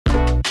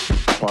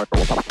Part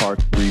 3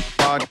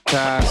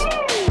 podcast.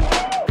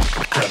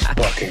 Let's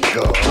fucking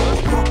go.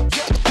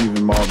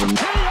 Stephen Malbon.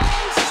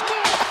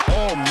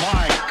 Oh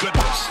my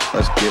goodness.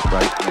 Let's get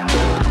right into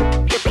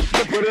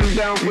it. Put him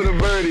down for the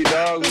birdie,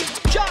 dog.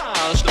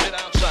 Just a bit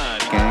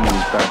outside. Gang is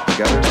back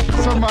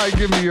together. Somebody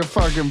give me your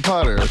fucking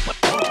putter.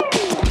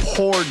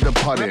 Hoard the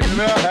putter.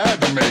 And I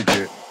had to make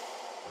it.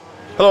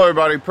 Hello,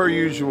 everybody. Per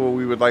usual,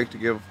 we would like to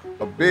give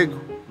a big,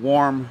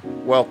 warm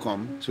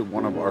welcome to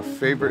one of our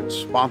favorite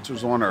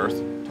sponsors on earth,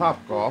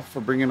 Topgolf,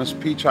 for bringing us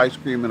peach ice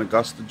cream in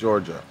Augusta,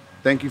 Georgia.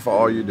 Thank you for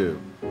all you do.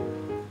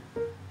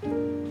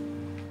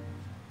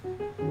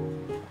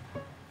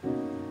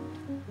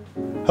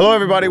 Hello,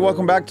 everybody.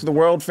 Welcome back to the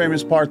world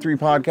famous Part 3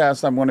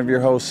 podcast. I'm one of your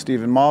hosts,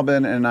 Stephen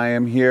Malbon, and I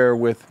am here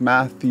with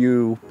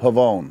Matthieu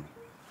Pavon.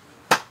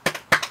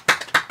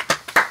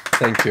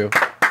 Thank you.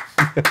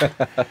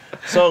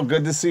 So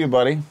good to see you,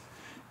 buddy.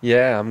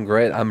 Yeah, I'm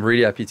great. I'm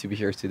really happy to be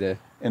here today.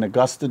 In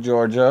Augusta,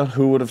 Georgia.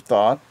 Who would have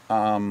thought?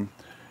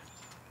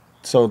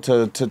 So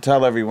to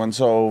tell everyone,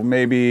 so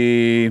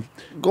maybe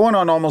going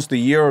on almost a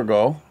year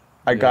ago,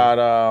 I got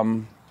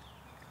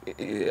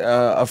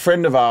a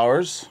friend of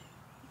ours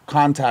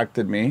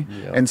contacted me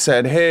and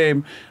said,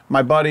 hey,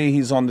 my buddy,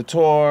 he's on the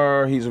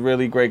tour. He's a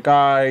really great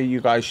guy.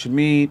 You guys should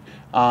meet,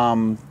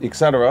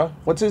 etc.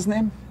 What's his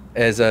name?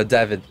 As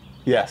David.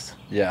 Yes.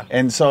 Yeah.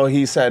 And so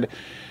he said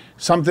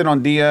something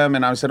on DM,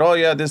 and I said, oh,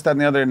 yeah, this, that,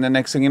 and the other. And the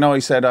next thing you know,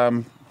 he said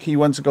he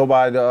wants to go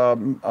by the,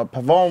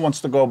 Pavon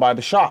wants to go by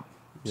the shop.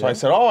 So I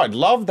said, oh, I'd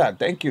love that.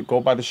 Thank you. Go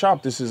by the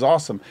shop. This is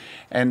awesome.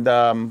 And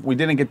we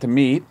didn't get to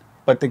meet,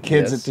 but the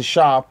kids at the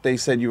shop, they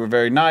said you were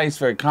very nice,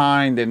 very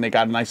kind, and they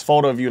got a nice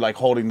photo of you, like,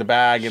 holding the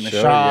bag in the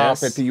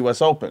shop at the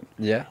U.S. Open.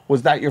 Yeah.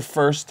 Was that your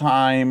first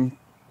time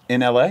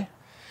in L.A.?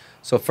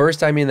 So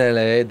first time in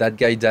LA, that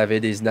guy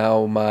David is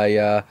now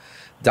my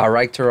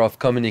director of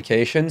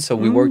communication. So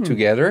we work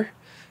together.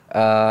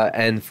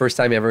 And first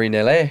time ever in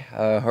LA,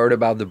 heard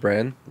about the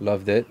brand,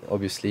 loved it.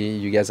 Obviously,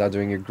 you guys are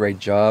doing a great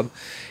job.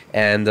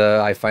 And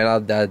I find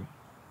out that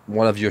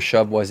one of your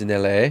shop was in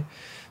LA.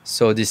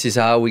 So this is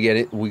how we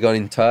got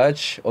in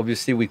touch.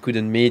 Obviously, we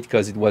couldn't meet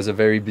because it was a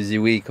very busy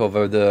week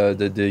over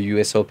the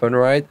US Open,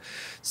 right?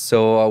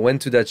 So I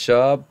went to that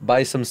shop,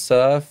 buy some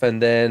stuff,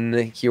 and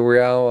then here we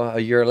are a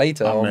year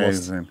later.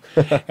 Amazing.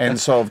 And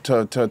so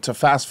to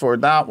fast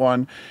forward that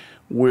one,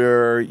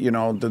 where, you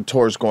know, the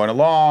tour's going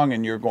along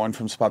and you're going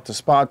from spot to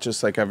spot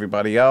just like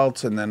everybody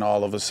else, and then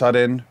all of a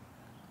sudden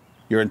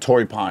you're in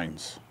Torrey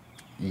Pines.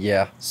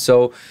 Yeah.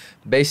 So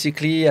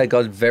basically I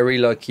got very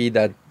lucky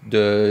that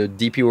the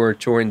DP World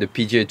Tour and the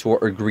PGA Tour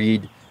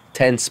agreed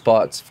 10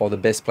 spots for the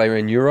best player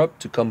in Europe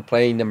to come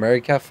play in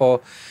America for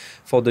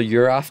the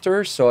year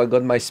after. So I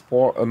got my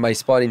spot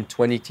in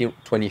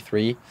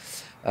 2023.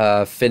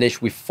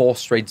 Finished with 4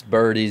 straight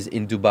birdies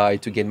in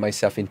Dubai to get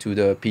myself into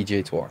the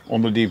PGA Tour.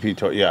 On the DP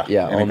Tour, yeah.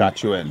 And it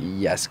got you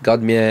in. Yes,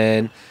 got me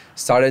in.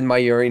 Started my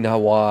year in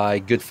Hawaii.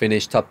 Good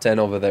finish, top 10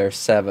 over there,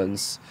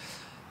 7s.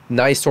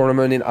 Nice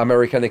tournament in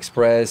American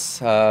Express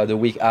the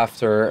week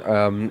after.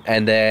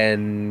 And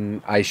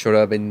then I showed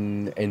up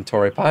in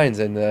Torrey Pines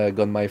and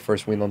got my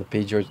first win on the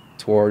PGA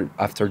Tour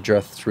after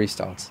just 3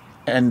 starts.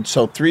 And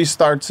so 3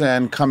 starts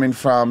in, coming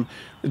from,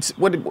 it's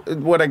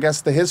what I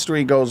guess the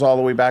history goes all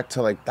the way back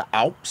to like the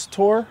Alps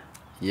Tour.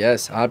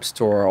 Yes, Alps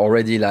Tour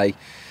already, like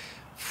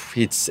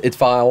I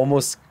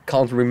almost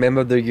can't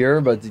remember the year,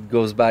 but it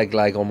goes back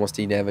like almost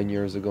 11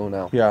 years ago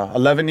now. Yeah,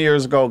 11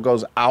 years ago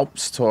goes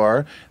Alps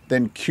Tour,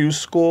 then Q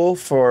School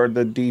for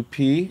the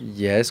DP.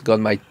 Yes, got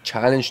my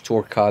Challenge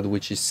Tour card,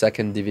 which is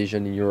 2nd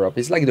division in Europe.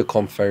 It's like the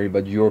Comp Ferry,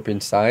 but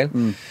European style.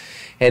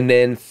 And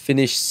then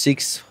finished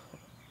 6th.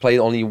 Played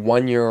only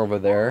 1 year over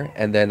there,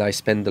 and then I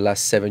spent the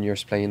last 7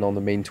 years playing on the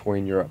main tour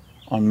in Europe.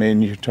 On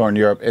main tour in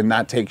Europe, and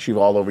that takes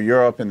you all over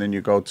Europe, and then you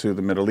go to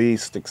the Middle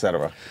East,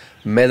 etc.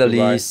 Middle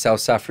East,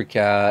 South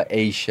Africa,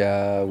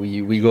 Asia,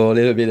 we go a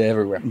little bit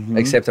everywhere,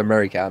 except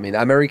America. I mean,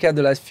 America,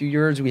 the last few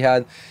years, we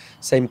had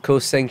same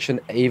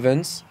co-sanctioned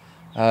events,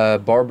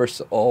 Barbers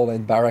Hall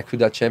and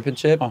Barracuda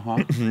Championship.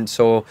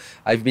 So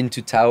I've been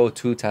to Tahoe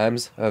 2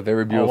 times, a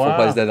very beautiful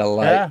place that I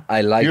like. Yeah.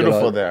 I like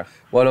beautiful a lot. There.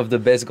 One of the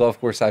best golf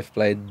courses I've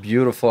played.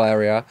 Beautiful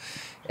area,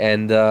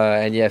 and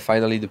yeah,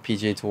 finally the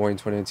PGA Tour in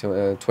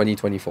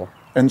 2024.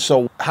 And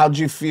so, how'd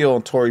you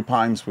feel Torrey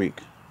Pines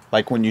week?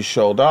 Like when you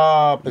showed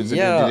up, did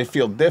it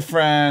feel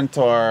different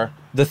or?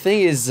 The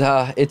thing is,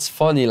 it's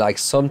funny. Like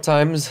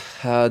sometimes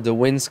the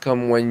wins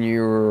come when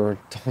you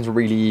don't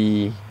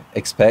really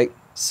expect.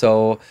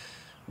 So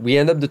we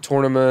end up the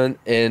tournament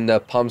in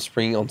Palm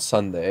Springs on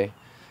Sunday.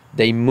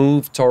 They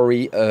moved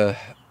Torrey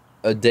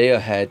a day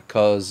ahead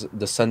because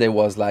the Sunday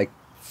was like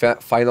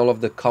final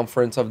of the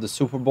conference of the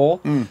Super Bowl.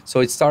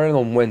 So it started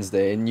on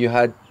Wednesday, and you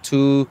had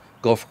 2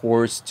 golf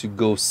courses to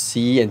go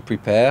see and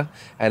prepare.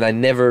 And I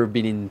never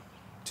been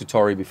to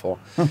Torrey before.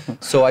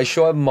 So I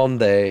show up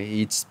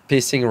Monday. It's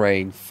pissing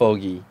rain,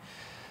 foggy.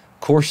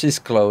 Course is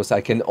closed. I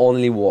can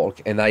only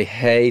walk, and I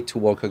hate to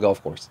walk a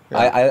golf course.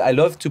 I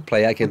love to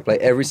play. I can play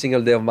every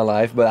single day of my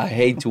life, but I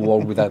hate to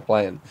walk without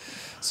playing.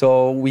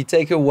 So we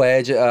take a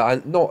wedge,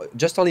 no,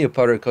 just only a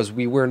putter because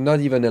we were not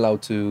even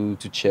allowed to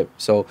chip.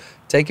 So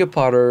take a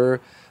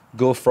putter,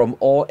 go from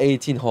all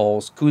 18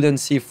 holes, couldn't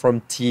see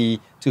from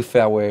tee to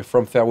fairway,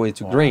 from fairway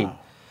to green.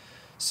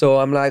 So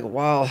I'm like,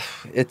 wow,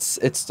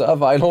 it's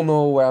tough. I don't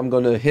know where I'm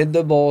going to hit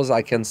the balls.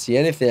 I can see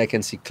anything. I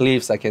can see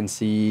cliffs. I can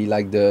see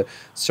like the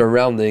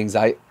surroundings.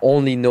 I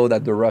only know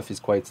that the rough is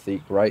quite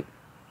thick, right?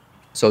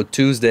 So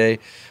Tuesday,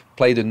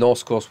 play the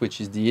north course, which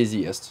is the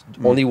easiest.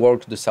 Only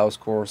work the south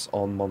course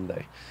on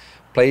Monday.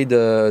 Play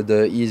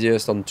the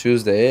easiest on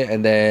Tuesday.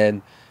 And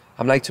then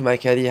I'm like to my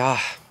caddy, I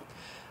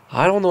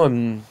don't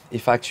know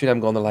if actually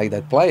I'm going to like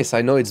that place.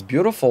 I know it's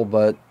beautiful,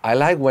 but I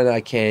like when I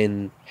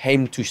can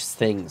aim to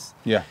things.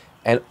 Yeah.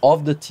 And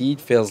off the tee, it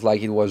feels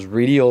like it was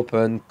really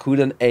open,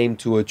 couldn't aim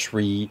to a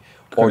tree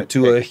or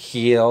to a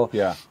hill.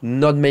 Yeah.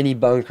 Not many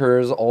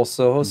bunkers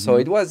also. So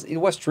it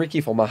was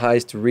tricky for my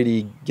eyes to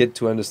really get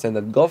to understand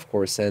that golf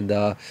course.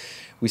 And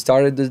we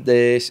started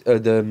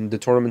the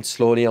tournament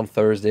slowly on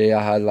Thursday.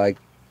 I had like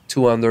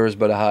 2 unders,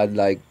 but I had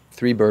like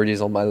 3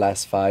 birdies on my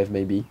last 5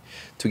 maybe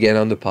to get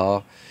on the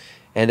par.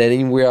 And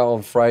then we are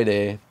on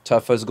Friday,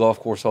 toughest golf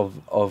course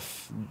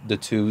of the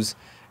twos.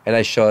 And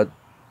I shot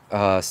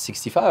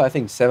 65, I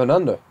think, 7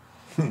 under.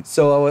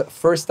 So our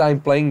first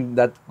time playing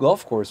that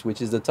golf course,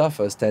 which is the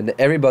toughest, and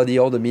everybody,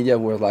 all the media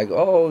were like,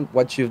 "Oh,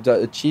 what you've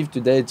achieved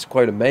today, it's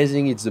quite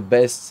amazing. It's the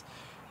best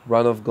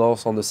run of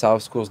golf on the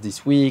South Course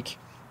this week.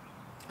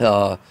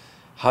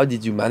 How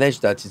did you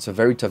manage that? It's a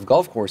very tough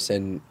golf course."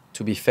 And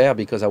to be fair,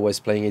 because I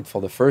was playing it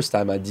for the first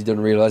time, I didn't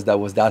realize that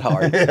was that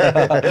hard.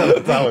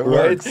 That's how it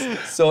works.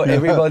 So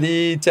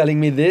everybody telling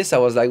me this, I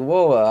was like,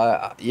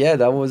 "Whoa, yeah,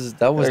 that was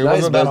It nice."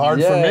 wasn't that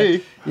hard for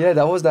me. Yeah,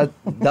 that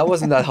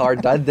wasn't that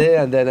hard that day.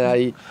 And then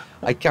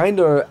I kind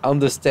of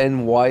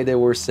understand why they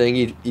were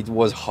saying it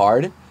was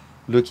hard,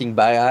 looking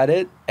back at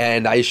it.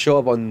 And I show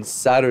up on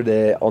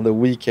Saturday on the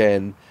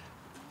weekend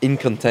in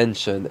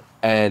contention,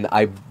 and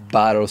I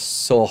battled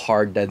so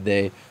hard that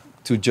day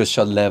to just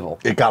shot level.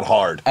 It got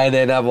hard. And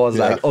then I was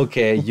like,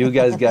 okay, you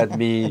guys got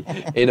me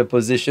in a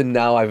position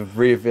now. I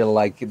really feel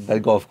like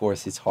that golf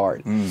course is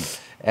hard.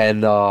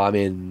 And I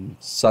mean,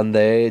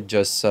 Sunday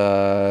just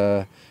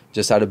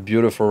had a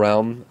beautiful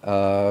round.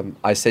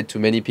 I said to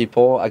many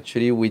people,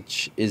 actually,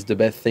 which is the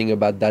best thing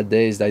about that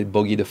day is that I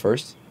bogeyed the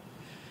first.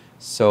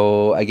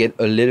 So I get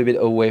a little bit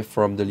away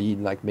from the lead,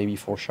 like maybe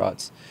 4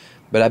 shots.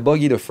 But I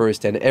bogeyed the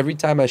first, and every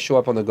time I show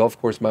up on the golf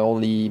course, my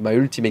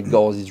ultimate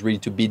goal is really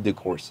to beat the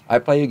course. I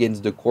play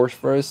against the course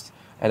first,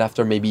 and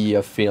after maybe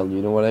a field,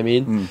 you know what I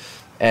mean?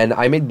 And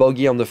I made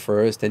bogey on the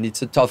first, and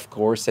it's a tough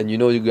course, and you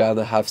know you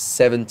gotta have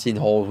 17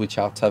 holes, which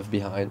are tough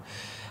behind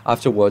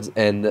afterwards.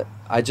 And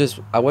I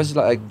was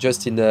like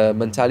just in the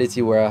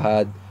mentality where I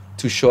had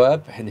to show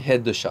up and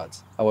hit the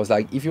shots. I was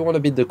like, if you want to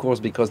beat the course,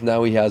 because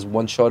now he has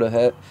 1 shot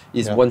ahead,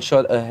 one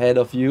shot ahead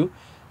of you,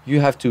 you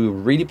have to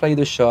really play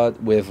the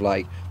shot with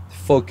like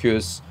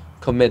focus,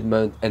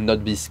 commitment, and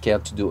not be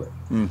scared to do it.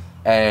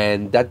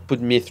 And that put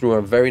me through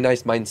a very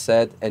nice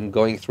mindset, and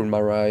going through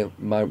my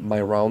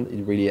round,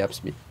 it really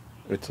helps me.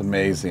 It's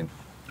amazing.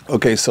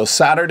 Okay, so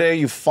Saturday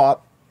you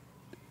fought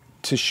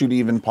to shoot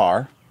even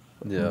par,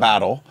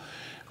 battle,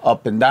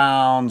 up and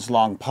downs,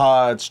 long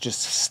putts,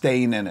 just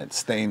staying in it.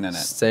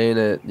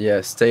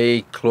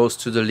 Stay close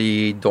to the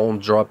lead, don't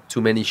drop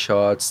too many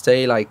shots,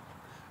 stay like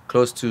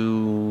close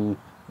to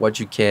what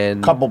you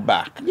can. Couple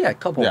back. Yeah,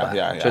 couple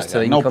back. Just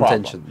in no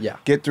contention. Problem.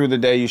 Get through the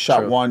day. You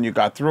shot 1, you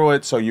got through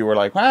it, so you were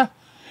like,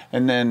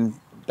 and then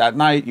that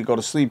night you go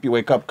to sleep, you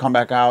wake up, come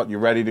back out, you're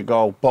ready to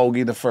go,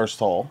 bogey the first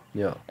hole.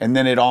 Yeah. And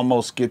then it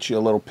almost gets you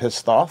a little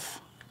pissed off.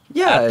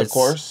 Yeah, at the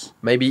course.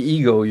 Maybe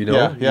ego, you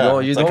know.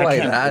 You don't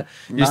like that.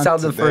 You start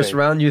the first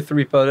round, you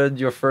 3-putted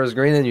your first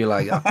green, and you're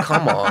like, oh,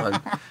 come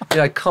on.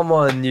 You're like, come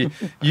on.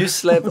 You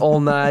slept all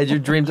night. You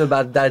dreamed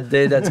about that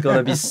day. That's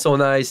gonna be so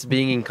nice,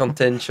 being in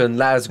contention,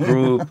 last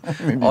group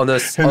on a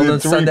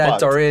Sunday at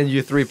Torrey, and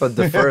you 3-putt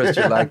the first.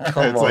 You're like,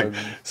 come on. Like,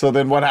 so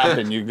then what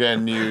happened?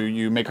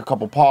 You make a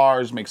couple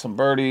pars, make some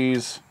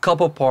birdies.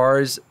 Couple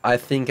pars. I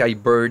think I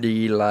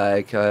birdie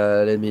like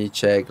let me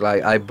check.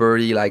 Like I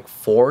birdie like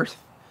 4th.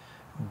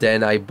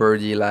 Then I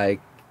birdie like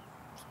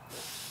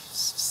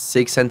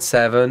 6 and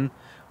 7,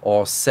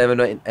 or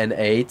 7 and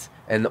 8,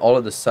 and all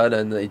of a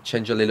sudden it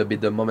changed a little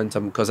bit the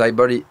momentum, because I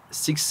birdie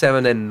 6,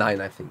 7, and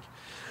 9, I think.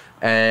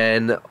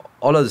 And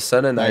all of a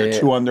sudden you're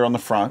 2 under on the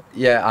front.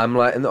 Yeah, I'm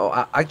like, no,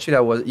 actually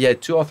I was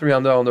 2 or 3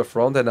 under on the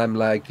front, and I'm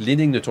like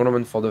leading the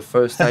tournament for the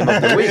first time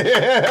of the week.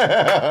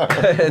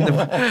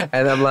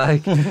 and I'm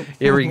like,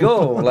 here we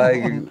go.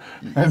 Like,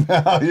 and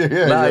now you're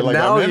here. Like,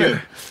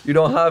 you're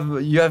now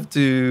you have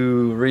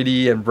to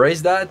really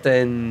embrace that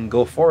and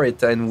go for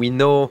it. And we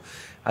know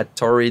at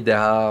Torrey there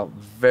are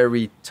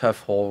very tough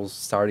holes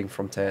starting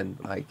from 10.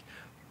 Like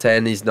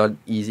 10 is not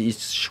easy.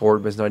 It's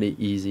short, but it's not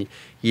easy.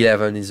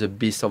 11 is a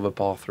beast of a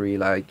par 3,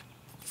 like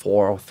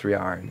 4 or 3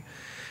 iron.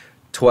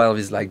 12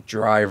 is like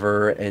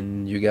driver,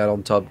 and you get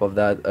on top of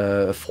that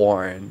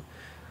 4 iron.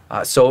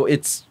 So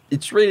it's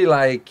really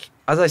like,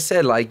 as I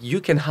said, like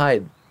you can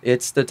hide.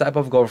 It's the type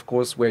of golf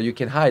course where you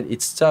can hide.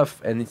 It's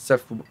tough, and it's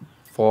tough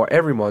for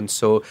everyone.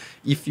 So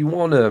if you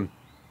want to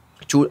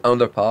shoot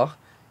under par,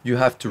 you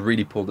have to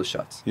really pull the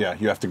shots. Yeah,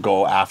 you have to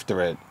go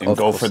after it and Of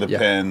go course, for the yeah.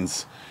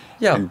 pins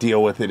Yeah. and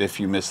deal with it if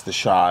you miss the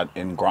shot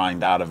and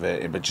grind out of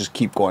it, but just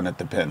keep going at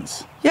the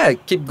pins. Yeah,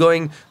 keep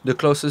going the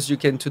closest you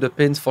can to the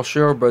pins for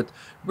sure, but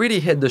really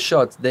hit the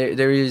shot.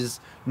 There is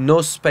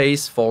no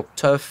space for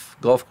tough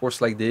golf course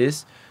like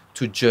this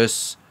to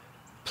just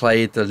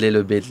play it a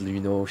little bit,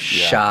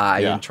 shy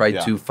and try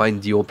to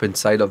find the open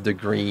side of the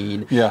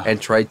green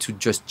and try to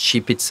just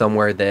chip it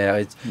somewhere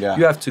there.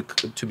 You have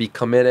to be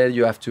committed.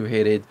 You have to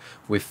hit it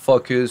with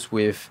focus,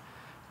 with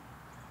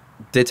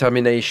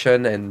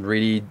determination, and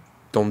really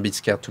don't be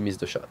scared to miss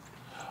the shot.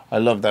 I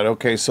love that.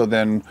 Okay, so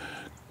then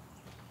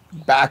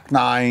back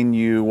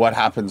nine, what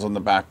happens on the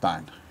back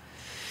nine?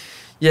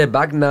 Yeah,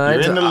 back nine.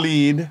 You're in the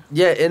lead.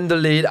 Yeah, in the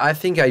lead. I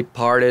think I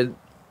parted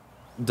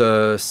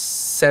the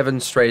 7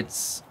 straight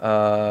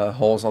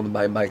holes on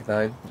my back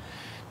nine.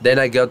 Then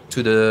I got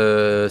to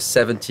the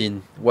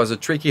 17. It was a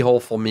tricky hole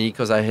for me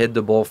because I hit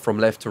the ball from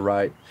left to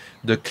right.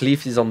 The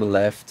cliff is on the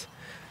left,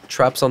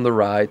 traps on the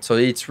right. So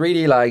it's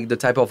really like the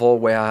type of hole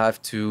where I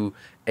have to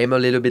aim a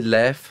little bit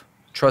left,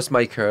 trust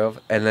my curve,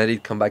 and let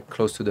it come back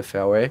close to the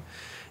fairway.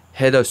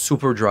 Hit a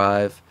super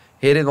drive,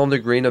 hit it on the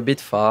green a bit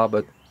far,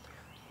 but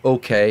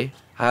okay.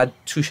 I had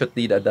 2-shot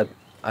lead at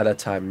that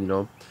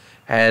time,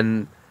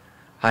 and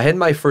I had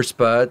my first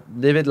putt,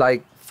 leave it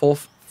like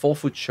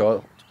 4-foot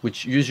short,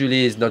 which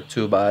usually is not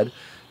too bad,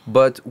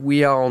 but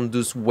we are on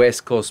those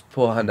West Coast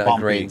Pohana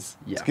greens.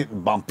 Yeah. It's getting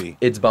bumpy.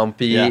 It's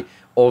bumpy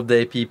all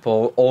day,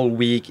 people, all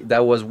week.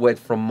 That was wet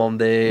from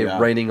Monday,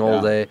 raining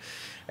all day.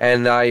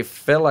 And I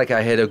felt like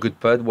I had a good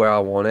putt where I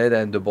wanted,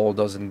 and the ball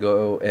doesn't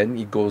go in.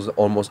 It goes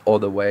almost all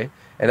the way.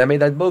 And I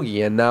made that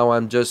bogey, and now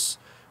I'm just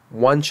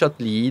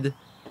 1-shot lead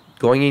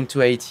going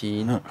into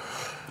 18.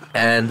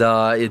 And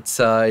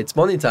it's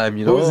money time,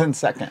 Who's in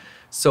second?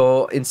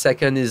 So in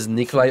second is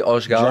Nikolai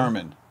Osgaard.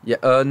 German.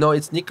 Yeah, no,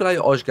 it's Nikolai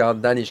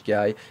Osgaard, Danish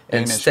guy.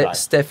 And Danish guy.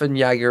 Stefan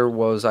Jager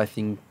was, I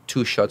think,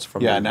 2 shots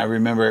from Yeah, me. and I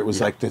remember it was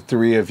like the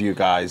 3 of you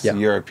guys, the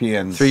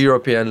Europeans. 3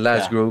 European,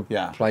 last group,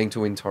 yeah. playing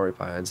to win Torrey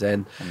Pines.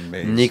 And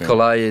Amazing.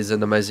 Nikolai is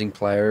an amazing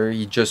player.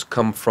 He just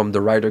come from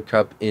the Ryder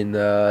Cup in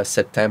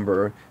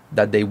September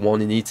that they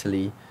won in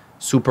Italy.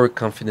 Super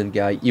confident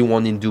guy. He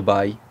won in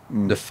Dubai.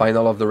 The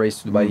final of the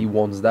race to Dubai, he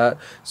won that.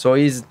 So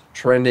he's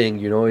trending,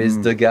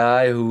 he's the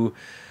guy who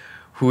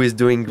is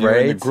doing great.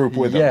 You're in the group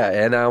with him. Yeah,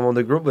 and I'm on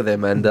the group with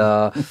him. And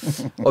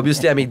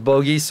obviously I made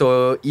bogey,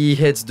 so he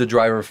hits the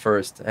driver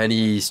first. And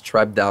he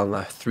strapped down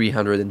like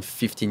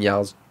 315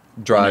 yards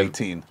drive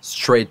 18.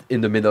 straight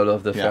in the middle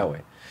of the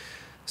fairway.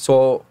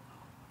 So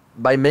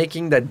by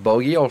making that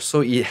bogey, also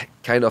he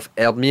kind of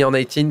helped me on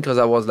 18 because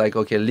I was like,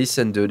 okay,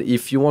 listen, dude,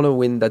 if you want to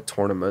win that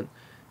tournament,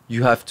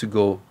 you have to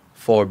go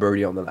for a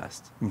birdie on the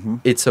last.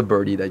 It's a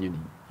birdie that you need.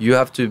 You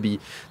have to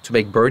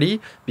make birdie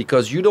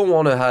because you don't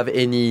want to have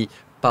any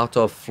part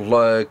of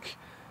luck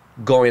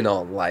going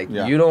on. Like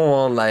you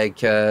don't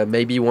want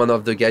maybe one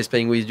of the guys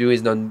playing with you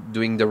is not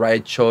doing the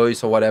right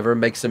choice or whatever,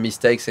 makes some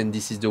mistakes, and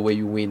this is the way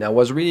you win. I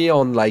was really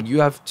on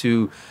you have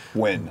to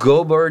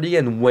go birdie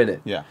and win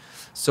it. Yeah.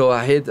 So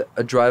I hit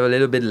a drive a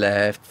little bit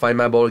left, find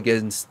my ball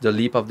against the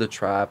lip of the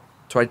trap,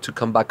 tried to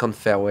come back on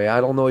fairway. I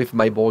don't know if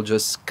my ball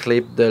just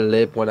clipped the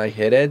lip when I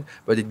hit it,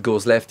 but it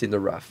goes left in the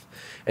rough.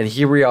 And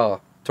here we are,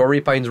 Torrey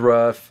Pines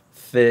rough,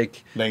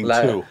 thick. Lane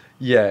 2.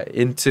 Yeah,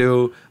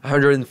 into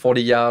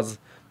 140 yards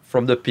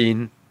from the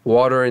pin,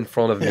 water in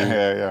front of me.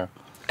 Yeah.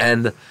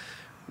 And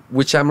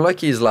which I'm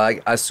lucky is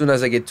as soon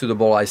as I get to the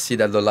ball, I see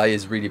that the lie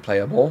is really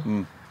playable.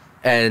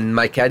 And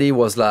my caddy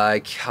was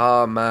like,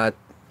 Matt,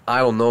 I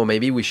don't know,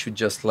 maybe we should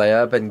just lay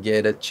up and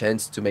get a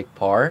chance to make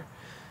par.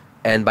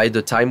 And by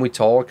the time we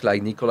talk,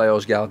 Nikolai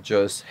Osgaard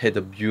just hit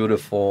a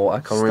beautiful, I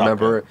can't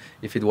remember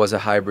if it was a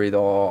hybrid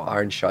or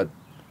iron shot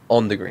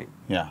on the green.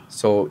 Yeah.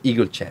 So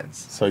eagle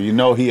chance. So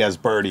he has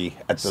birdie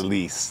at the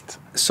least.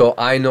 So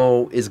I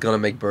know he's going to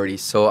make birdie.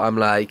 So I'm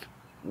like,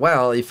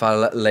 well, if I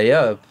lay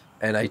up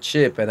and I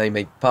chip and I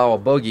make par or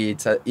bogey,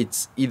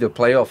 it's either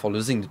playoff or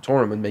losing the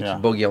tournament,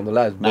 making bogey on the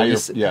last.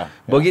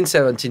 Bogey in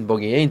 17,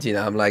 bogey 18.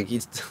 I'm like,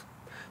 it's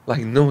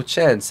no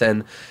chance.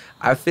 And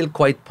I feel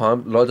quite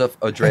pumped, a lot of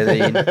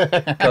adrenaline,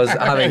 because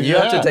you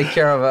have to take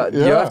care of that.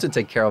 You have to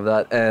take care of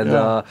that. And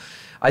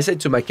I said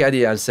to my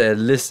caddy, I said,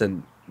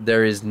 listen,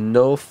 there is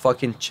no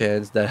fucking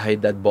chance that I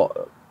hit that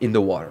ball in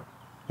the water.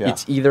 Yeah.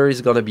 It's either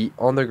is gonna be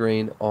on the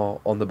green or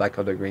on the back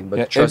of the green.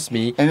 But trust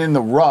me. And in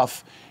the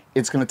rough,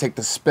 it's gonna take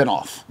the spin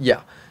off.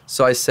 Yeah.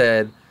 So I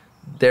said,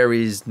 there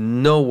is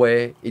no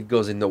way it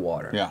goes in the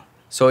water. Yeah.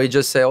 So he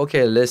just said,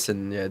 okay,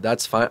 listen,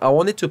 that's fine. I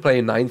wanted to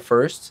play 9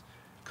 first,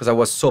 because I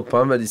was so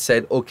pumped that he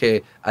said,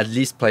 okay, at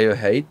least play a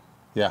 8.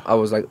 Yeah. I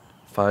was like,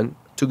 fine.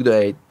 Took the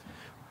 8.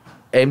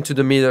 Aim to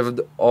the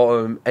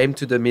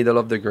middle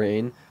of the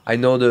green. I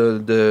know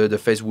the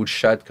face would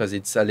shut because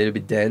it's a little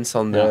bit dense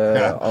on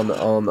the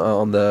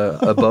on the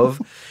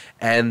above,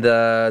 and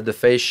the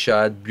face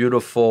shot.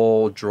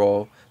 Beautiful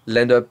draw.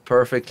 Land up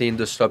perfectly in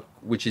the slope,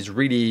 which is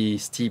really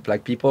steep.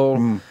 Like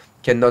people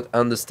cannot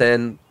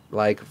understand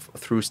like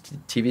through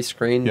TV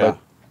screen, Yeah. but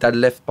that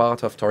left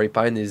part of Torrey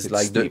Pines is It's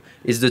like steep.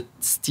 the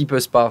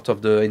steepest part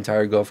of the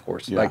entire golf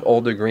course. Yeah. Like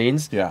all the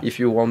greens. Yeah. If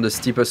you want the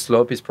steepest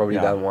slope, it's probably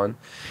Yeah. that one.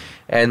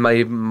 And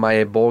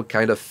my ball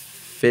kind of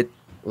fit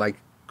like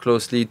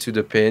closely to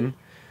the pin,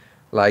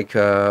 like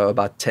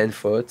about 10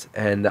 foot.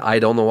 And I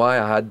don't know why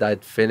I had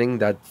that feeling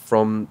that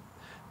from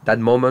that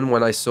moment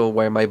when I saw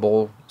where my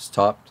ball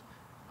stopped,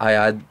 I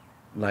had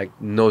like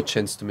no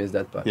chance to miss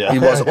that putt. Yeah.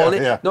 It was Yeah, only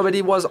yeah. no, but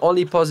it was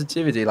only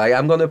positivity. Like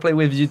I'm gonna play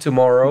with you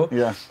tomorrow.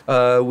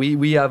 Yeah.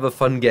 We have a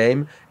fun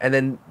game, and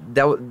then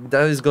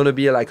that is gonna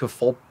be like a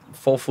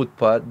 4-foot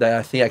putt that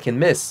I think I can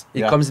miss. It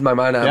Yeah. comes in my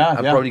mind.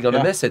 I'm probably gonna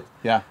yeah. miss it.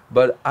 Yeah.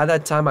 But at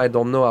that time, I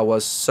don't know. I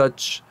was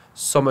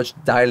so much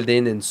dialed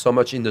in and so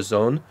much in the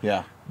zone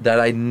Yeah. that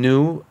I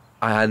knew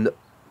I had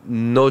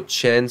no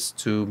chance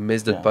to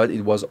miss the Yeah. putt.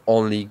 It was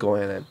only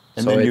going in.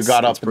 And So then you it's-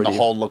 got it's up and the pretty-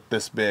 hole looked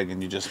this big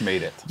and you just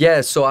made it.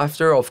 Yeah, so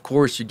after, of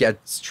course, you get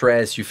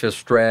stressed, you feel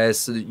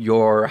stressed,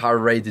 your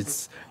heart rate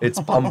it's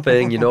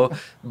pumping, you know.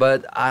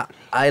 But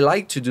I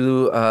like to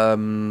do.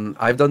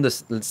 I've done the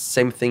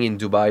same thing in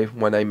Dubai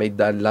when I made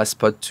that last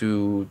putt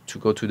to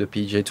go to the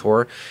PGA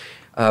Tour.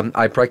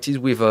 I practiced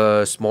with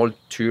a small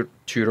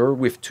tutor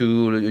with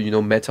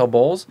 2 metal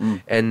balls,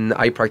 and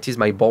I practice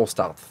my ball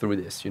start through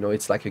this.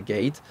 It's like a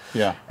gate.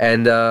 Yeah.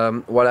 And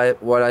what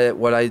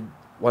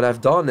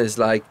I've done is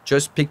like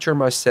just picture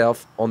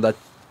myself on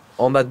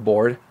that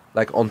board,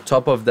 like on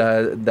top of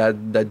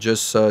that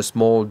just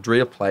small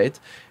drill plate,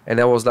 and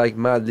I was like,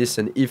 Matt,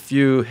 listen, if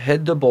you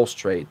hit the ball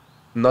straight,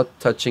 not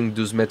touching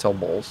those metal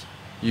balls,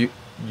 you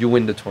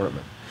win the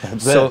tournament.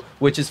 That's So it.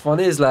 which is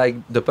funny is like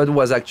the putt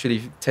was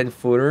actually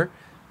 10-footer,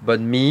 but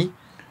me,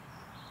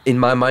 in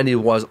my mind, it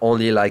was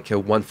only like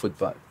a 1-foot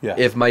putt. Yeah.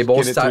 If my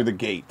ball Get it through the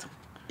gate.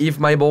 if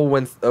my ball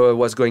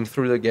was going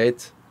through the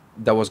gate,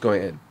 that was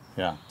going in.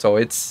 Yeah. So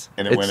And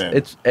it went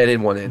in. And it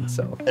went in.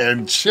 So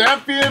And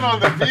champion on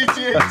the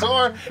PGA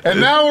Tour.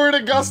 And now we're in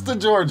Augusta,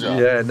 Georgia.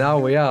 yeah, now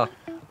we are.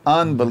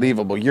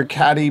 Unbelievable. Your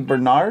caddy,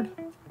 Bernard?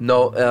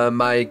 No,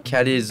 my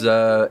caddy is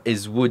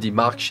Woody,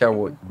 Mark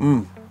Sherwood.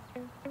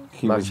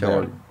 He Mark was there.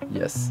 Sherwood.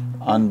 Yes.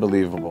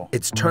 Unbelievable.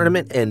 It's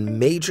tournament and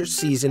major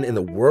season in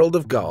the world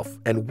of golf,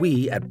 and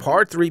we at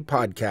Par 3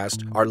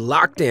 Podcast are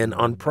locked in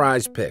on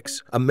Prize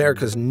Picks,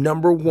 America's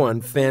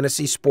 #1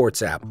 fantasy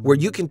sports app, where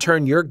you can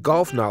turn your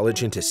golf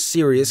knowledge into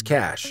serious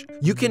cash.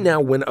 You can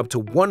now win up to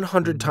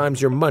 100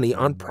 times your money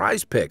on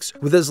Prize Picks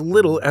with as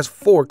little as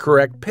 4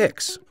 correct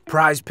picks.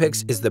 Prize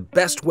Picks is the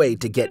best way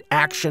to get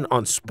action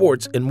on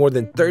sports in more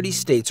than 30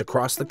 states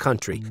across the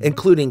country,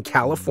 including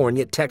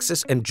California,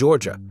 Texas, and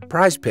Georgia.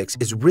 Prize Picks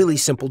is really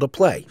simple to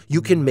play.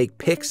 You can make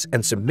picks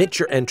and submit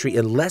your entry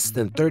in less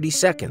than 30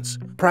 seconds.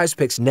 Prize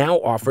Picks now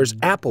offers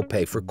Apple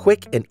Pay for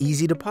quick and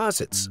easy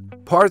deposits.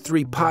 Par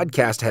 3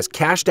 Podcast has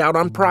cashed out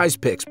on Prize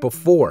Picks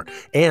before,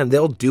 and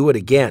they'll do it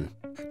again.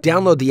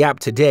 Download the app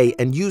today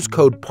and use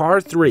code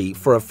PAR3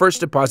 for a first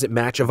deposit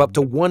match of up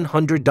to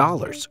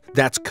 $100.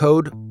 That's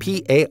code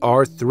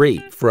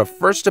PAR3 for a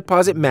first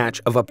deposit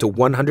match of up to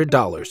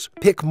 $100.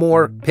 Pick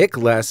more, pick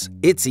less,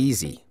 it's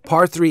easy.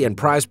 Par 3 and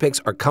Prize Picks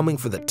are coming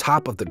for the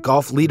top of the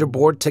golf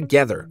leaderboard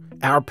together.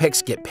 Our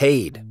picks get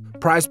paid.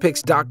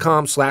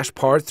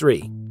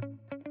 PrizePicks.com/par3.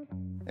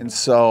 And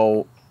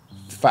so,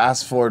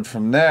 fast forward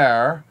from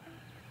there,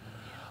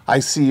 I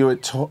see you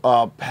at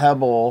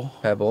Pebble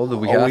Pebble the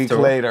week a week after.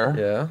 later.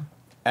 Yeah.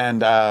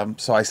 And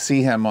so I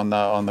see him on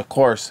the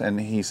course,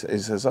 and he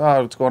says,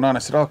 "Oh, what's going on?" I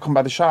said, "Oh, come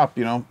by the shop,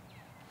 you know."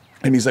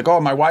 And he's like, "Oh,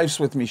 my wife's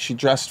with me. She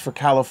dressed for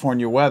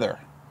California weather,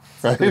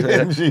 right?"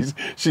 And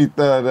she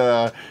thought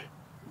that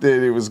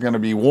it was going to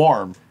be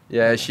warm.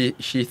 Yeah, she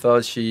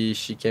thought she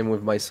came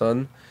with my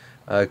son,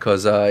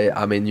 because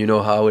I mean, you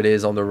know how it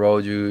is on the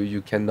road.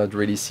 You cannot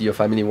really see your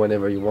family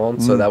whenever you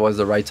want. So that was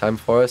the right time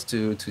for us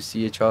to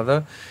see each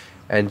other.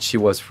 And she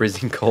was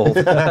freezing cold.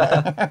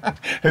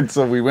 And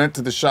so we went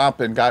to the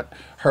shop and got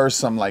her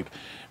some like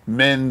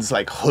men's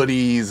like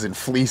hoodies and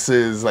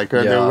fleeces. Like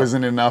there Yeah.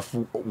 wasn't enough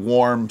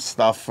warm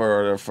stuff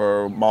for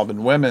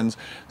Malbon women's,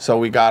 so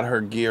we got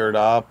her geared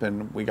up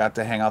and we got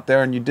to hang out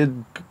there. And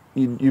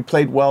you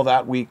played well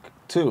that week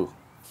too.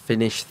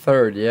 Finished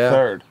third, yeah.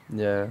 Third.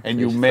 Yeah. And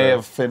you finished may third.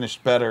 have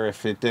finished better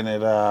if it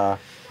didn't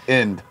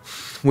end.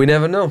 We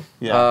never know.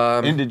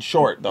 Yeah. Ended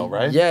short though,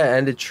 right? Yeah,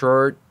 ended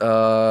short.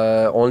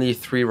 Only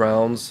 3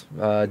 rounds.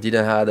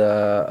 Didn't had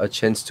a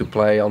chance to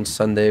play on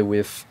Sunday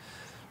with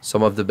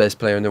some of the best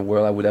players in the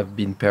world. I would have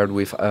been paired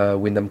with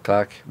Wyndham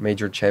Clark,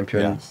 major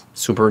champion, Yes.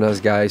 super nice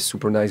guy,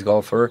 super nice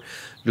golfer.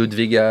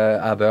 Ludwig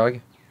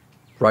Aberg,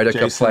 Ryder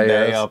Cup Jason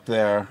player. Day up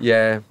there.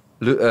 Yeah,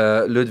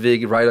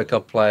 Ludwig, Ryder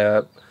Cup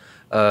player.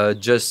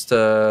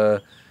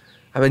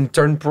 I mean,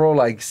 turned pro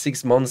like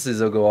 6 months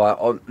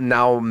ago.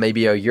 Now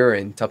maybe a year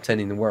in top 10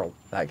 in the world.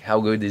 Like, how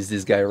good is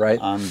this guy, right?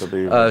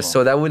 Unbelievable.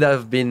 So that would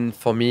have been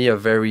for me a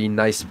very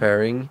nice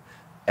pairing,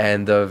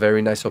 and a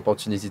very nice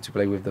opportunity to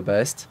play with the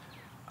best.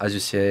 As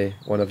you say,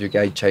 one of you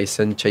guys,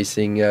 chasing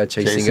Jason us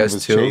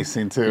was too.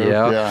 chasing too.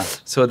 Yeah. Yeah.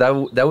 So that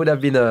would have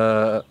been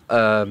a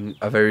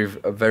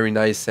very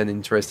nice and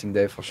interesting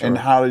day for sure. And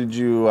how did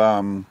you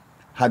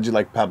How'd you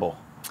like Pebble?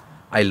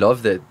 I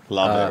loved it.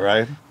 Love it,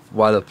 right?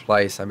 What a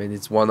place! I mean,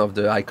 it's one of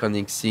the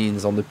iconic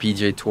scenes on the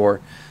PGA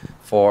Tour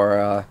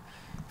for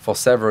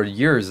several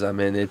years. I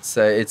mean, it's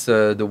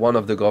the one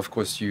of the golf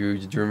course you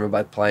dream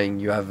about playing.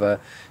 You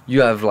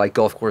have like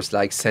golf course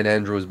like St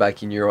Andrews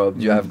back in Europe.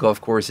 You have golf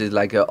courses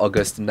like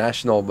Augusta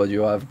National, but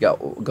you have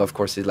golf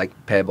courses like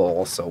Pebble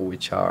also,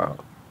 which are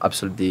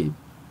absolutely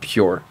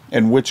pure.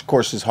 And which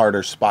course is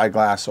harder,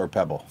 Spyglass or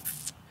Pebble?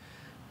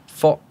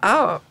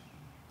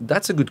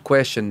 That's a good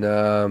question.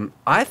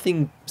 I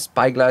think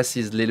Spyglass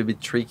is a little bit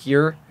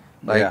trickier.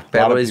 Like Yeah, a lot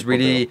Pebble of is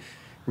people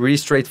really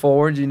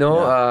straightforward. You know,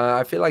 Yeah.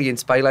 I feel like in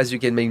Spyglass you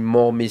can make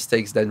more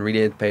mistakes than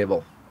really at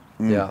Pebble.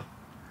 Yeah,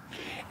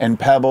 And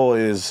Pebble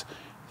is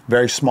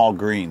very small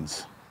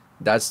greens.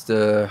 that's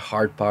the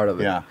hard part of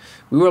it. Yeah.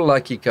 We were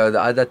lucky because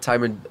at that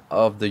time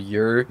of the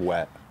year,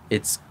 Wet.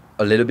 it's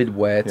a little bit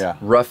wet. Yeah.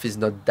 Rough is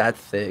not that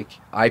thick.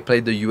 I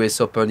played the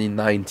US Open in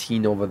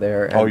 19 over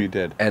there. And, Oh, you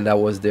did? And that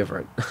was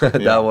different. Yeah,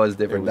 That was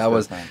different. it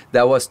was different.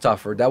 That was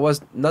tougher. That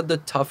was not the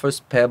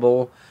toughest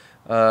Pebble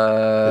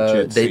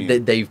you'd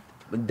seen.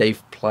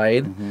 they've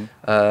played.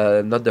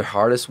 Not the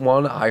hardest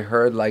one. I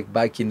heard like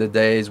back in the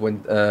days when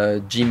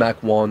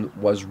GMAC 1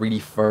 was really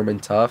firm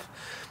and tough,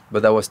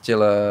 but that was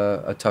still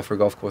a tougher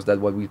golf course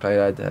than what we played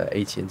at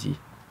AT&T.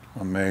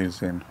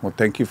 Amazing. Well,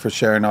 thank you for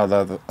sharing all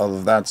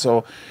of that.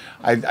 So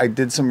I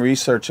did some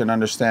research and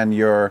understand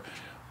your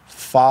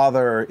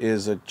father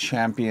is a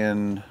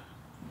champion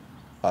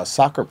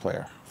soccer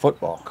player,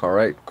 football,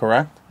 Correct.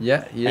 correct?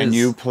 Yeah, he is. And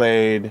you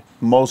played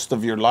most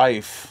of your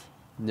life.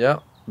 Yeah.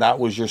 That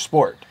was your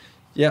sport.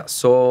 Yeah,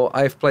 so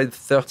I've played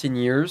 13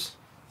 years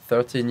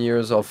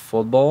of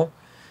football,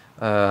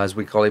 as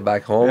we call it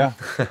back home.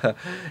 Yeah.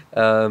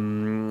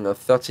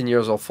 13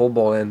 years of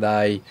football, and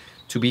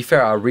to be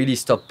fair, I really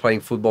stopped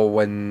playing football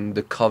when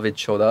the COVID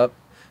showed up,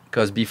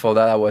 because before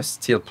that I was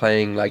still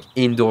playing like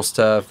indoor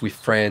stuff with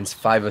friends,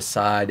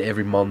 5-a-side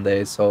every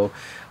Monday. So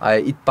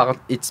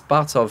it's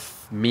part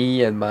of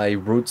me and my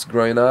roots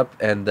growing up,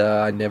 and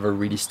I never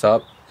really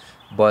stopped.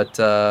 But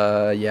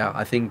yeah,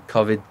 I think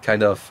COVID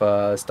kind of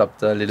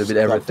stopped a little bit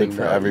everything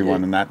for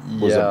everyone, and that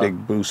was a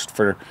big boost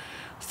for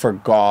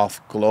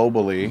golf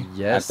globally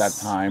Yes. at that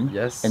time.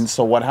 Yes. And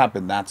so what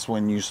happened? That's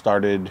when you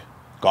started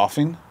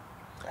golfing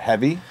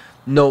heavy?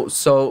 No,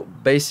 so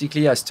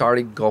basically I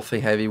started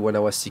golfing heavy when I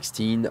was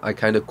 16. I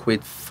kind of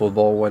quit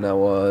football when I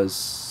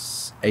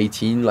was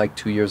 18, like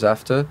 2 years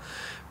after.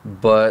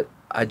 But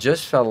I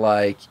just felt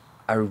like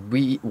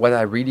what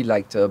I really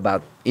liked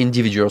about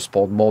individual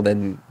sport more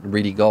than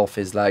really golf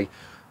is like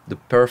the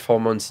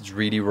performance is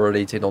really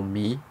related on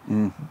me.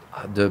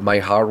 My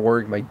hard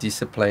work, my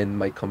discipline,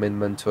 my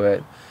commitment to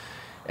it.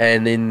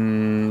 And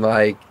in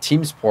like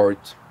team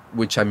sport,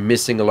 which I'm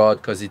missing a lot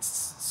because it's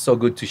so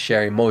good to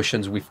share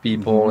emotions with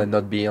people and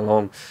not be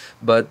alone.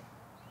 But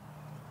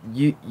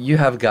you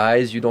have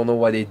guys, you don't know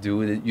what they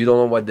do, you don't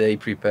know what they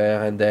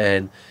prepare, and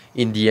then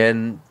in the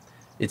end,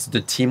 it's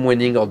the team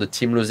winning or the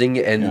team losing,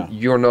 and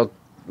you're not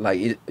like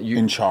you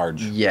In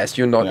charge. Yes,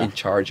 you're not in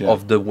charge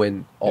of the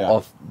win or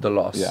of the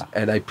loss. Yeah.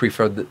 And I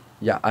prefer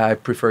I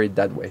prefer it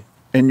that way.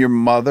 And your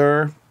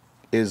mother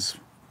is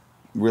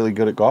really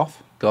good at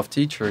golf? Golf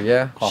teacher,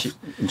 yeah. Golf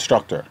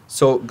instructor.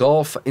 So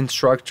golf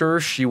instructor,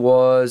 she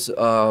was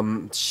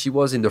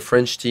in the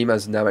French team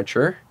as an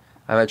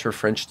amateur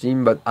French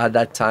team, but at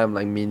that time,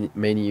 like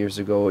many years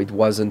ago, it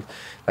wasn't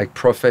like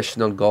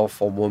professional golf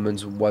for women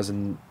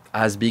wasn't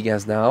as big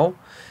as now.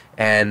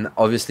 And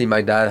obviously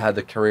my dad had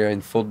a career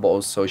in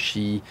football, so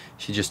she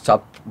just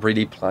stopped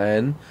really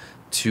playing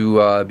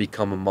to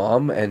become a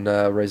mom and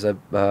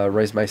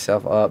raise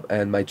myself up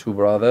and my two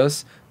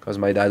brothers, because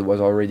my dad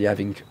was already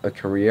having a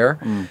career,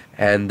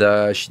 and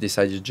she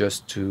decided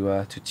just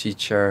to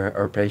teach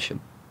her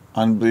patient.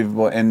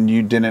 Unbelievable. And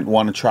you didn't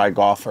want to try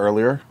golf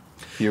earlier?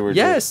 You were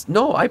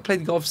No, I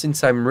played golf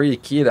since I'm really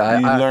kid.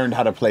 You learned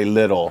how to play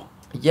little.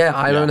 Yeah,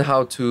 I learned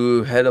how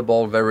to hit a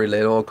ball very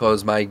little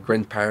because my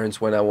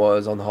grandparents, when I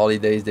was on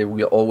holidays, they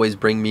would always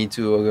bring me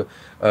to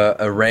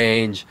a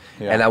range,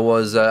 and I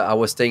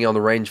was staying on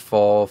the range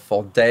for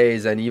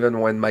days. And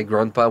even when my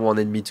grandpa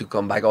wanted me to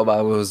come back up,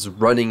 I was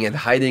running and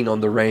hiding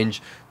on the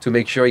range to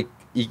make sure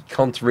he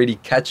can't really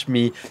catch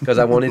me because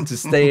I wanted to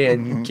stay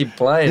and keep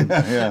playing.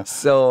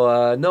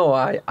 So no,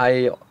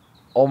 I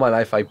all my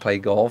life I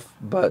played golf,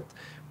 but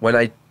when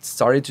I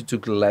started to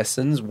take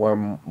lessons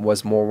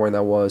was more when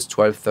I was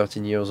 12,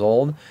 13 years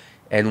old.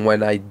 And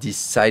when I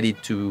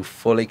decided to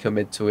fully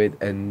commit to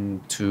it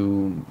and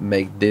to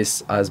make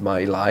this as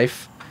my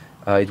life,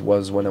 it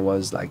was when I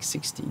was like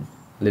 16,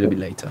 a little bit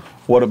later.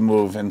 What a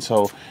move. And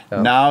so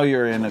now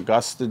you're in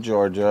Augusta,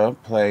 Georgia,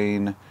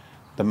 playing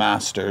the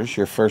Masters,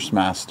 your first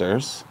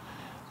Masters.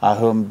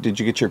 Did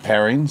you get your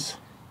pairings?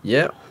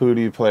 Yeah. Who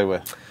do you play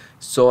with?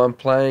 So I'm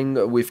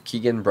playing with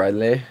Keegan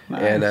Bradley,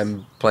 Nice. and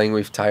I'm playing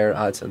with Tyler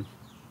Hatton.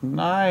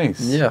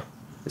 Nice. Yeah.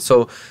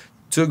 So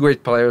two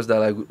great players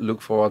that I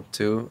look forward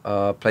to.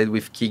 Played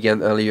with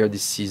Keegan earlier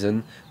this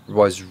season.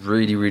 Was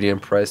really, really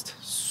impressed.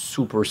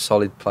 Super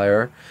solid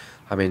player.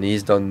 I mean,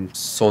 he's done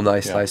so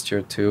nice last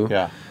year too.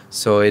 Yeah.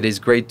 So it is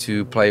great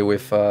to play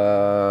with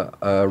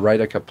a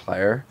Ryder Cup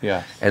player.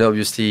 Yeah. And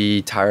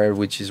obviously Tyler,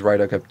 which is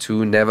Ryder Cup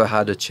 2, never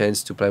had a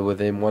chance to play with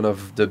him. One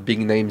of the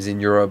big names in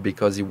Europe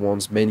because he won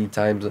many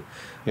times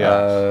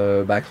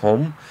back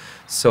home.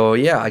 So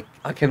yeah,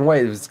 I can't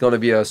wait. It's going to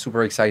be a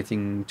super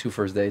exciting 2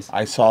 first days.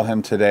 I saw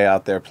him today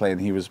out there playing.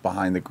 He was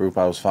behind the group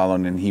I was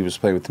following, and he was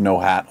playing with no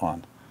hat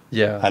on.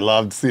 Yeah. I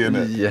loved seeing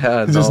it.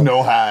 Yeah. Just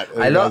no hat.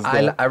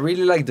 I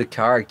really like the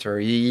character.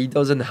 He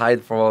doesn't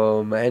hide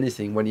from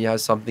anything. When he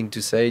has something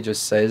to say,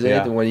 just says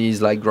it. When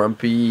he's like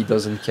grumpy, he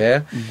doesn't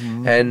care.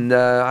 And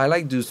I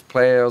like those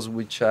players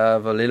which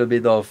have a little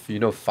bit of,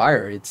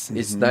 fire.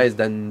 It's nice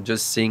than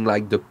just seeing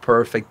like the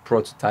perfect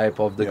prototype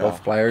of the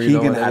golf player.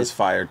 Keegan has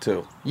fire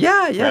too.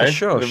 Yeah, right?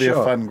 Sure. It'll be a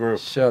fun group.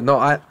 Sure.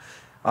 No,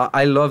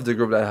 I love the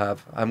group that I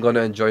have. I'm going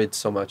to enjoy it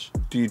so much.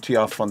 Do you tee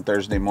off on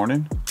Thursday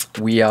morning?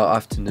 We are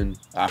afternoon.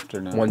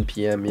 1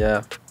 p.m.,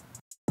 yeah.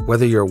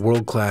 Whether you're a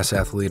world-class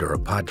athlete or a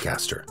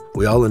podcaster,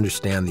 we all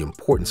understand the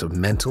importance of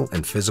mental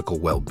and physical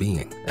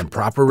well-being and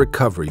proper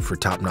recovery for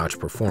top-notch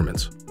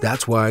performance.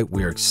 That's why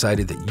we're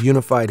excited that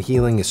Unified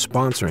Healing is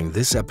sponsoring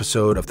this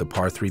episode of the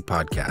Par 3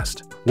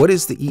 podcast. What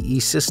is the EE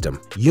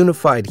System?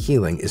 Unified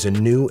Healing is a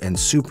new and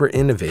super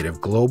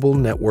innovative global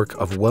network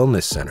of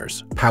wellness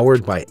centers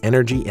powered by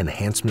Energy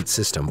Enhancement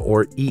System,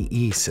 or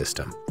EE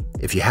System.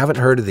 If you haven't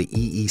heard of the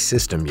EE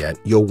System yet,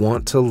 you'll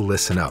want to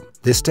listen up.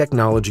 This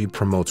technology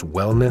promotes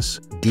wellness,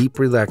 deep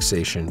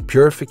relaxation,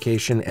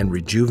 purification, and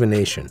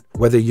rejuvenation.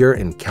 Whether you're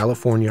in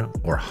California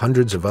or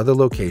hundreds of other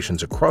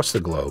locations across the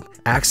globe,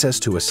 access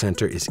to a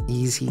center is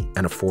easy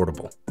and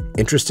affordable.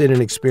 Interested in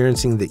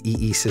experiencing the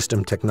EE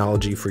System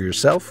technology for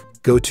yourself?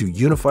 Go to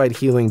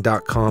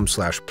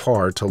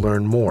unifiedhealing.com/par to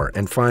learn more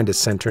and find a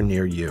center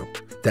near you.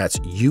 That's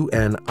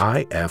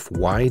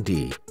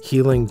UNIFYD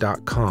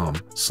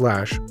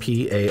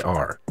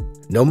healing.com/PAR.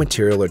 No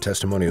material or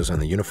testimonials on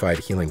the Unified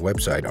Healing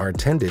website are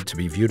intended to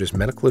be viewed as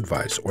medical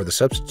advice or the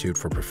substitute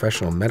for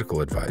professional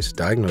medical advice,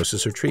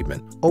 diagnosis, or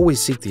treatment.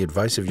 Always seek the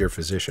advice of your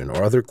physician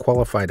or other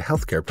qualified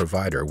healthcare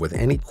provider with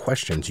any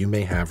questions you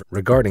may have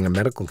regarding a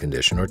medical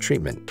condition or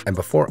treatment, and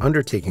before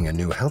undertaking a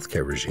new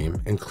healthcare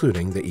regime,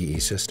 including the EE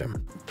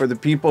System. For the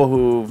people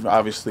who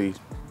obviously,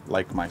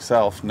 like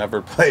myself,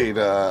 never played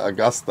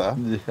Augusta,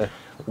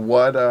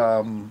 what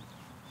do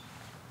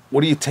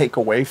you take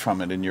away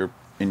from it in your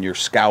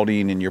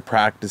scouting, in your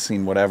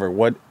practicing, whatever?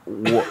 What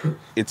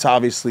it's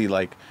obviously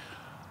like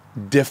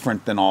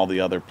different than all the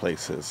other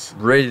places.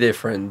 Really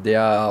different. They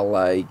are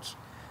like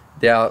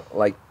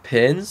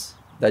pins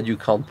that you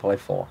can't play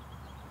for.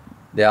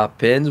 There are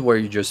pins where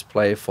you just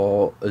play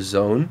for a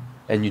zone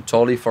and you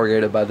totally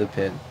forget about the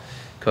pin.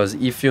 Because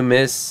if you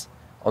miss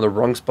on the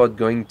wrong spot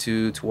going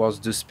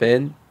towards the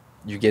spin,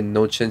 you get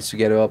no chance to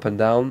get it up and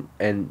down,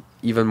 and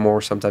even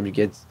more sometimes you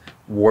get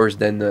worse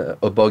than a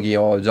bogey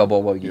or a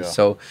double bogey. Yeah.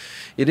 So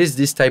it is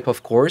this type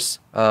of course.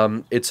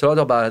 It's a lot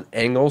about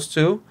angles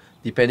too,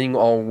 depending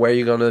on where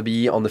you're gonna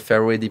be on the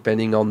fairway,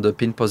 depending on the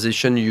pin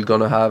position. You're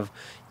gonna have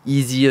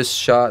easiest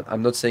shot.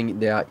 I'm not saying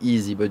they are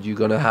easy, but you're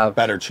gonna have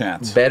better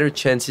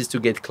chances to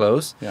get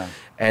close. Yeah.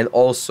 And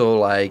also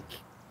like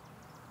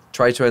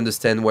try to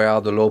understand where are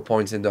the low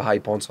points and the high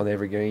points on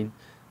every green.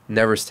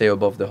 Never stay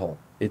above the hole.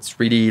 It's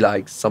really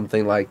like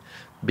something like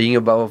being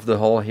above the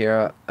hole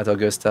here at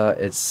Augusta.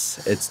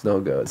 It's no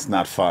good. It's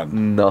not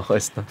fun. No,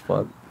 it's not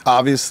fun.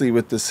 Obviously,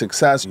 with the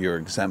success, you're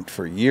exempt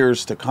for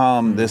years to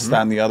come. This,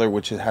 that, and the other,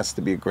 which has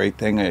to be a great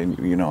thing. And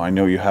I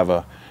know you have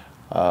a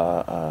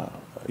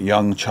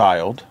young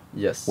child.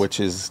 Yes. Which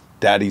is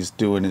Daddy's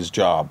doing his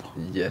job.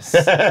 Yes.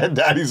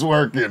 Daddy's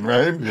working,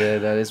 right? Yeah,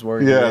 Daddy's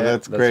working. Yeah,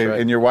 that's great. Right.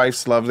 And your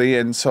wife's lovely.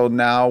 And so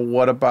now,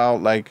 what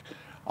about like?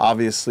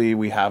 Obviously,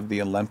 we have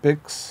the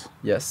Olympics.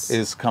 Yes.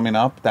 Is coming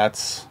up.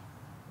 That's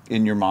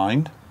in your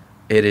mind.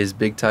 It is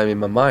big time in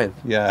my mind.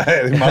 Yeah,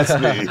 it must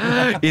be.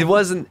 It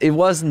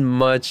wasn't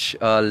much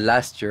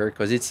last year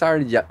because it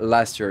started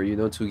last year,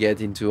 to get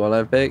into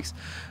Olympics.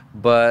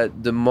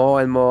 But the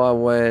more and more I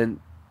went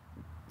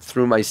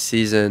through my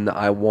season,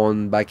 I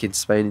won back in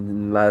Spain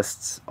in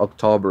last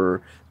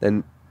October,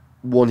 then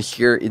won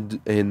here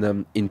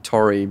in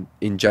Torrey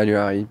in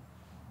January.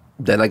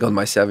 Then I got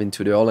myself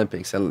into the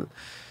Olympics. And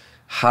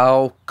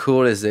how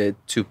cool is it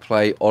to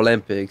play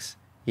Olympics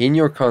in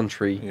your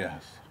country?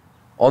 Yes.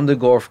 On the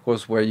golf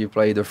course where you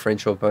play the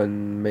French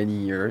Open many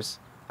years.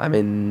 I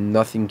mean,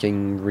 nothing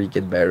can really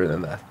get better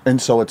than that.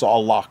 And so it's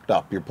all locked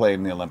up. You're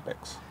playing the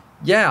Olympics.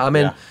 Yeah, I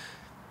mean,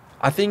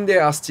 I think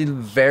there are still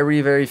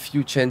very, very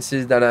few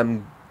chances that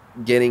I'm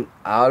getting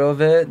out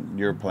of it.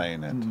 You're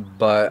playing it.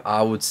 But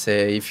I would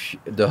say if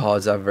the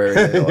odds are very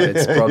low,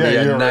 it's probably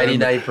a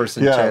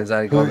 99% chance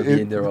I'm going to be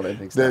in the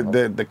Olympics.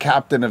 The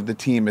captain of the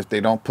team, if they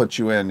don't put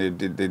you in,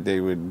 he'd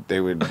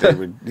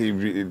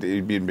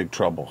be in big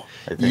trouble,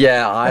 I think.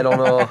 Yeah, I don't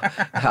know.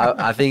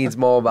 I think it's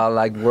more about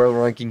like world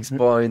rankings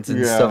points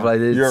and stuff like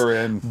this. You're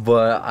in.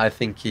 But I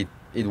think it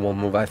won't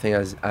move. I think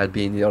I'll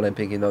be in the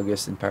Olympic in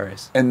August in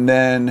Paris. And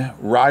then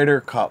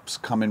Ryder Cup's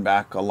coming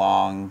back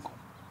along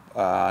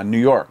New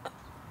York.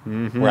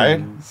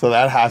 right? So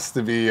that has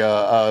to be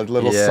a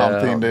little Yeah,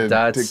 something to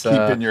that's, keep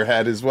in your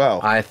head as well.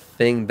 I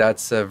think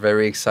that's a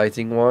very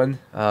exciting one.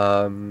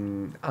 I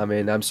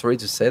mean, I'm sorry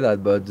to say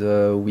that, but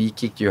we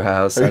kicked your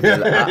house at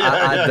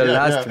the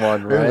last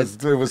one,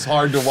 right? It was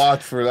hard to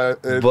watch for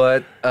that.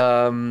 But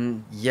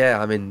yeah,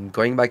 I mean,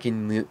 going back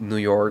in New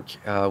York,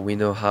 we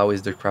know how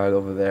is the crowd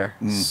over there.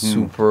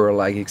 Super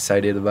like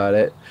excited about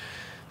it.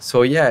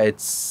 So yeah,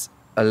 it's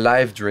a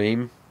live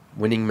dream,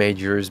 winning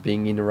majors,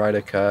 being in the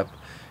Ryder Cup.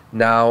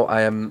 Now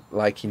I am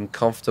like in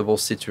comfortable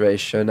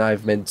situation.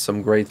 I've made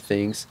some great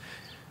things.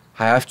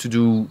 I have to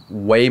do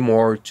way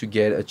more to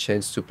get a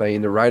chance to play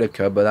in the Ryder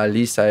Cup, but at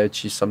least I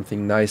achieved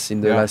something nice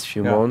in the last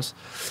few months.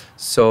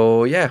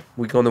 So yeah,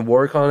 we're gonna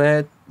work on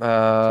it.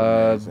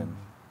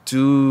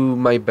 Do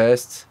my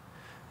best,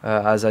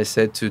 as I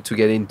said, to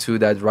get into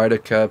that Ryder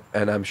Cup,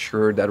 and I'm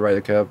sure that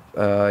Ryder Cup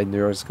in New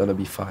York is gonna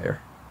be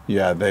fire.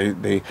 Yeah,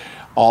 they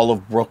all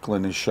of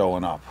Brooklyn is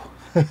showing up.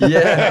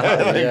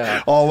 Yeah, Like,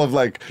 yeah. all of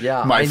like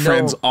my I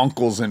friends' know.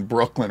 uncles in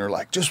Brooklyn are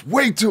like, just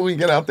wait till we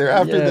get out there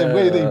after the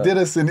way they did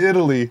us in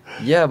Italy.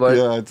 Yeah, but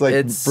Yeah, it's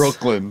like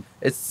Brooklyn.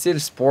 It's still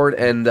sport,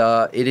 and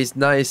it is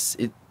nice.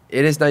 It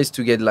is nice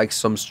to get like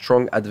some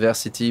strong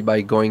adversity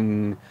by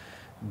going,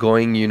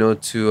 you know,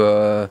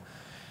 to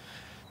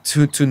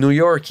New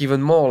York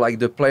even more. Like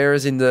the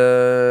players in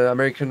the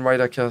American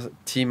Ryder Cup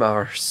team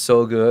are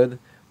so good,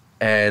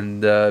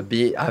 and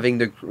having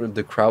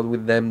the crowd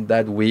with them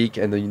that week,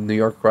 and the New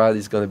York crowd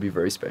is gonna be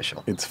very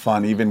special. It's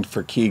fun. Even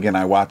for Keegan,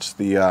 I watched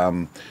the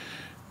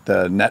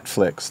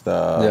Netflix,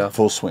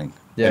 Full Swing.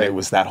 Yeah. And it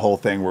was that whole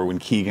thing where when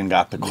Keegan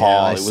got the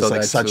call, I it saw was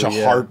like that such too, a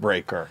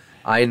heartbreaker.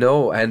 I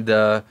know, and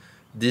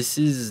this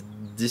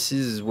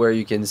is where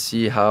you can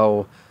see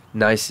how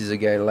nice is a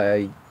guy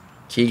like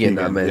Keegan.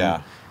 I mean,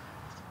 yeah.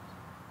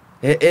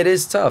 it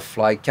is tough.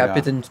 Like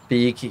Captain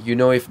Peak, you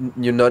know, if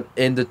you're not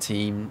in the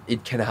team,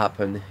 it can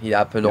happen. It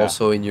happened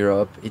also in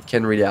Europe. It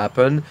can really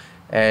happen.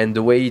 And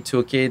the way he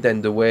took it,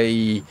 and the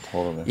way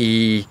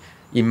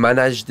he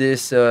managed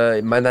this,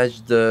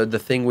 managed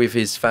the thing with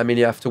his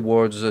family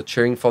afterwards,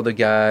 cheering for the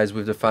guys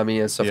with the family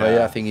and stuff like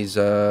that. I think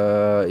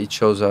it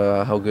shows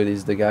how good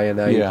is the guy, and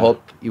I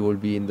hope he will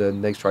be in the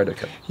next Ryder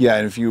Cup. Yeah,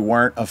 and if you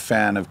weren't a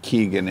fan of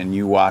Keegan and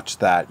you watched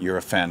that, you're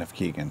a fan of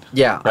Keegan.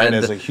 Yeah, Right, and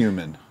as a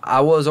human. I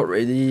was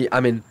already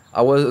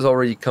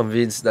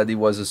convinced that he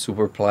was a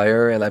super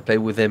player, and I played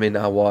with him in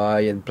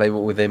Hawaii and played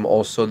with him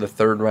also the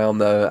third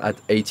round at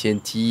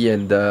AT&T,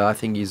 and I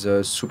think he's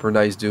a super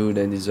nice dude,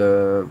 and he's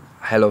a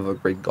hell of a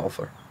great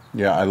golfer.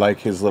 Yeah, I like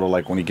his little,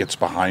 like, when he gets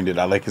behind it,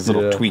 I like his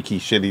little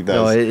tweaky shit he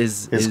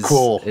does. No, it's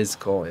cool. It's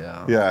cool,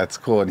 yeah. Yeah, it's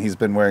cool, and he's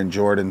been wearing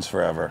Jordans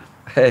forever.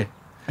 Hey.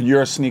 And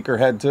you're a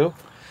sneakerhead, too?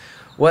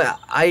 Well,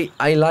 I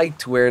like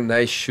to wear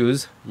nice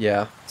shoes,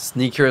 yeah.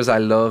 Sneakers, I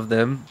love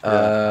them.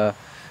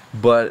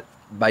 But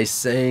by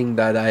saying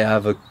that I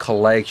have a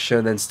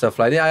collection and stuff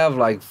like that, I have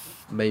like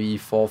maybe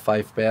 4 or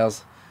 5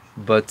 pairs.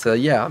 But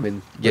yeah, I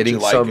mean, getting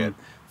like some it.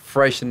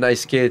 fresh and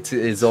nice kit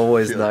is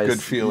always nice.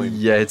 Good feeling.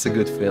 Yeah, it's a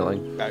good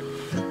feeling.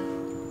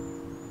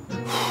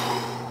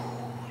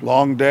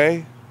 Long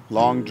day,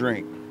 long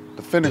drink.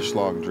 The Finnish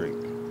long drink.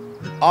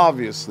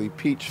 Obviously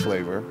peach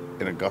flavor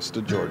in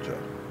Augusta, Georgia.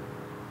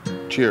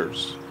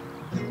 Cheers.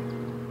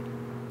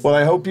 Well,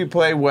 I hope you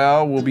play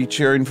well. We'll be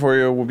cheering for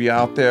you. We'll be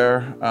out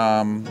there.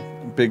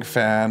 Big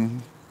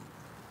fan.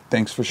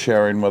 Thanks for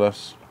sharing with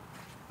us.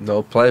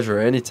 No, pleasure,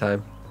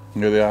 anytime.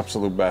 You're the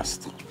absolute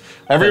best.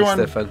 Everyone,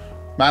 Thanks, Stefan.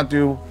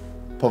 Matthieu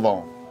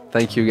Pavon.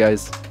 Thank you,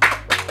 guys.